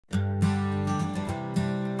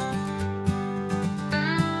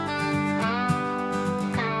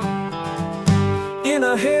in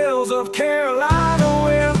the hills of Carolina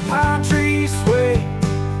where the pine trees sway.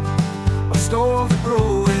 A storm's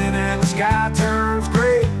brewing and the sky turns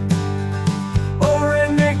gray. Old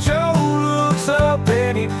redneck Joe looks up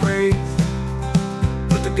and he prays,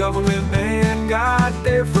 but the government man got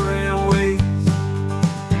different ways.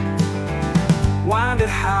 Winded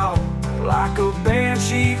howl like a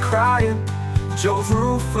banshee crying. Joe's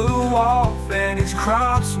roof flew off and his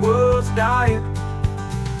crops was dying.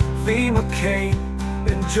 FEMA came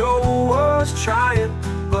and Joe was trying,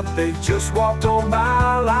 but they just walked on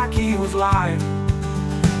by like he was lying.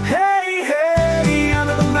 Hey, hey,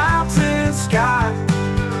 under the mountain sky,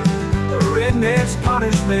 a redneck's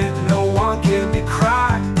punishment, no one can be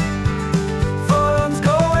cried. Funds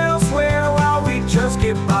go elsewhere while we just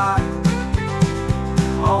get by,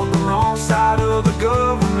 on the wrong side of the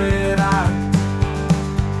government eye.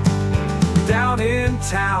 Down in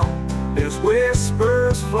town, there's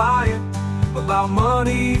whispers flying about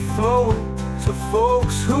money flowing to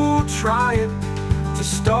folks who trying to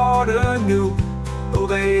start anew, though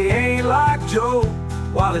they ain't like Joe,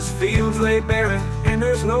 while his fields lay barren and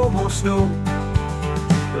there's no more snow.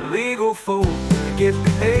 The legal folk get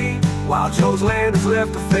paid while Joe's land is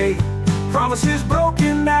left to fade. Promises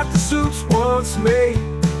broken that the suits once made,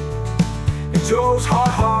 and Joe's heart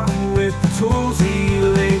hardened with the tools he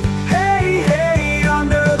laid. Hey, hey,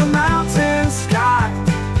 under the mountain sky,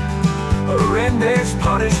 a redneck's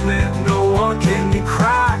punishment, no one can be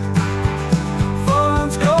cried.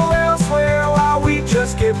 Funds go elsewhere while we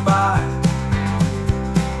just get by,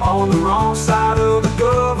 on the wrong side of the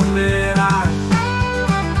government eye.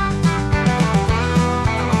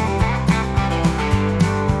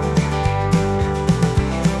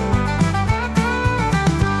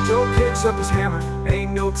 Joe picks up his hammer,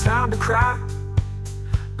 ain't no time to cry.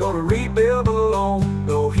 Gonna rebuild alone,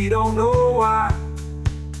 though he don't know why.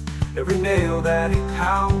 Every nail that he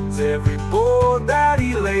pounds, every board that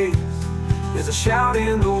he lays, is a shout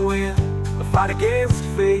in the wind, a fight against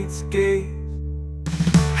fate's gaze.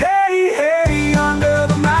 Hey, hey, under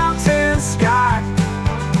the mountain sky,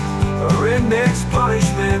 a redneck's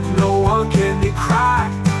punishment, no one can be cried.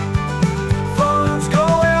 Funds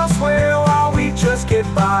go elsewhere while we just get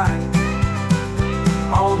by,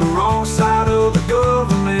 on the wrong side of the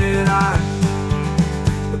government eye.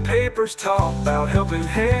 The papers talk about helping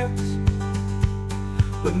hands,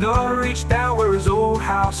 but none reach down where his old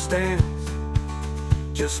house stands.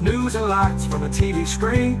 Just news and lights from a TV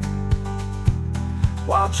screen,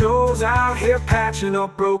 while Joe's out here patching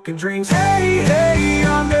up broken dreams. Hey, hey,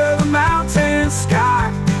 under the mountain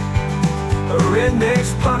sky, a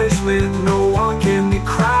redneck's punishment, no one can be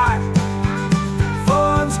cried.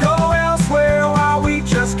 Funds go elsewhere while we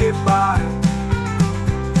just get by,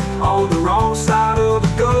 on the wrong side of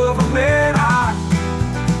the government eye.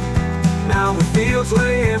 Now the fields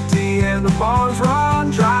lay empty and the barns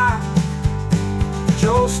run dry.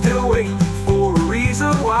 Joe's still waiting for a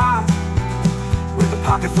reason why, with a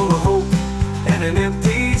pocket full of hope and an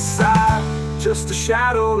empty side, just a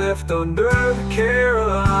shadow left under the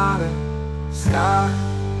Carolina sky.